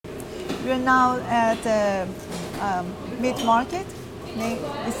We're now at the meat market.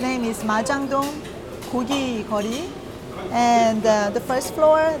 Its name is Majang 고기 거리. And the first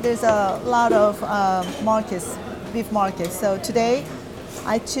floor, there's a lot of markets, beef markets. So today,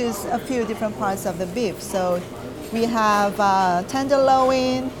 I choose a few different parts of the beef. So we have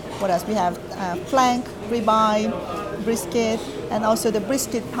tenderloin. What else? We have flank, ribeye, brisket, and also the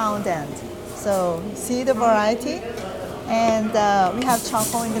brisket pound end. So see the variety. And we have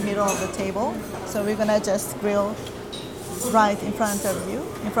charcoal in the middle of the table. So we're gonna just grill right in front of you,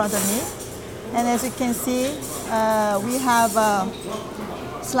 in front of me. And as you can see, we have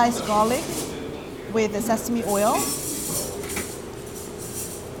sliced garlic with the sesame oil.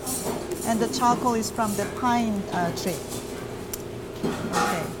 And the charcoal is from the pine tree.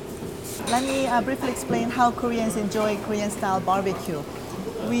 Okay. Let me briefly explain how Koreans enjoy Korean-style barbecue.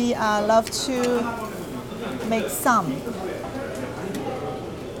 We love to make some.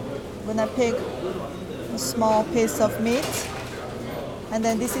 I'm gonna pick a small piece of meat, and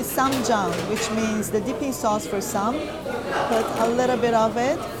then this is samjang, which means the dipping sauce for some. Put a little bit of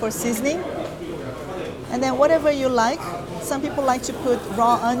it for seasoning, and then whatever you like. Some people like to put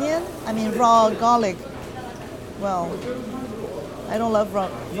raw garlic. Well, I don't love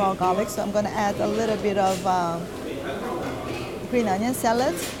raw garlic, so I'm gonna add a little bit of green onion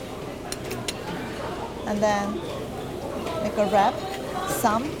salad, and then make a wrap,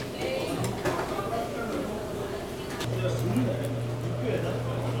 some.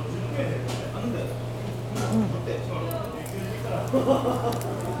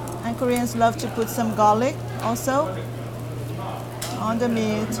 And Koreans love to put some garlic also on the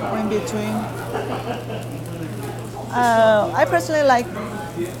meat or in between. I personally like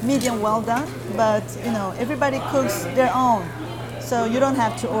medium well done, but you know, everybody cooks their own. So you don't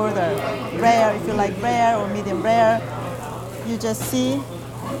have to order rare if you like rare or medium rare. You just see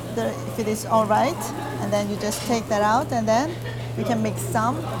if it is all right, and then you just take that out, and then you can make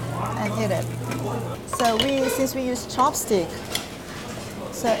some and eat it. So since we use chopstick,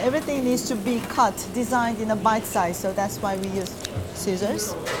 so everything needs to be cut, designed in a bite size. So that's why we use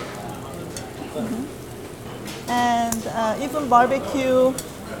scissors. And even barbecue,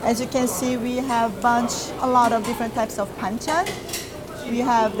 as you can see, we have a lot of different types of banchan. We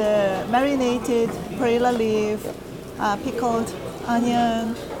have the marinated perilla leaf, pickled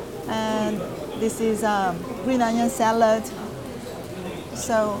onion, and this is green onion salad.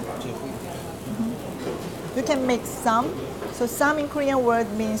 So you can make some. So some in Korean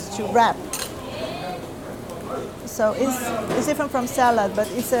word means to wrap. So it's different from salad, but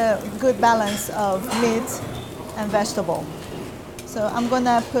it's a good balance of meat and vegetable. So I'm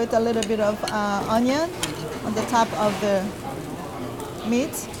gonna put a little bit of onion on the top of the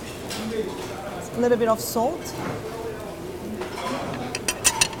meat, a little bit of salt.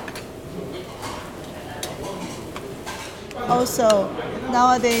 Also,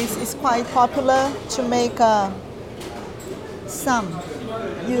 nowadays it's quite popular to make some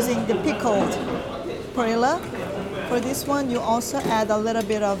using the pickled perilla. For this one, you also add a little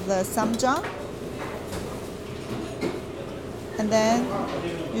bit of the samjang, and then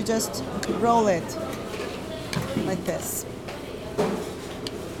you just roll it like this.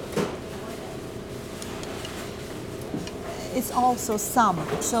 It's also sam.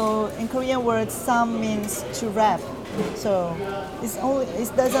 So in Korean word, sam means to wrap. So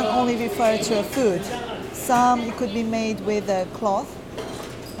it doesn't only refer to a food. Some it could be made with a cloth.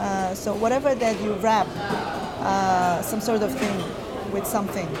 So whatever that you wrap some sort of thing with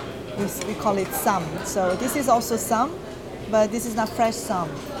something, we call it sam. So this is also sam, but this is not fresh sam.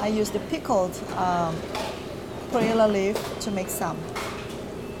 I use the pickled perilla leaf to make sam.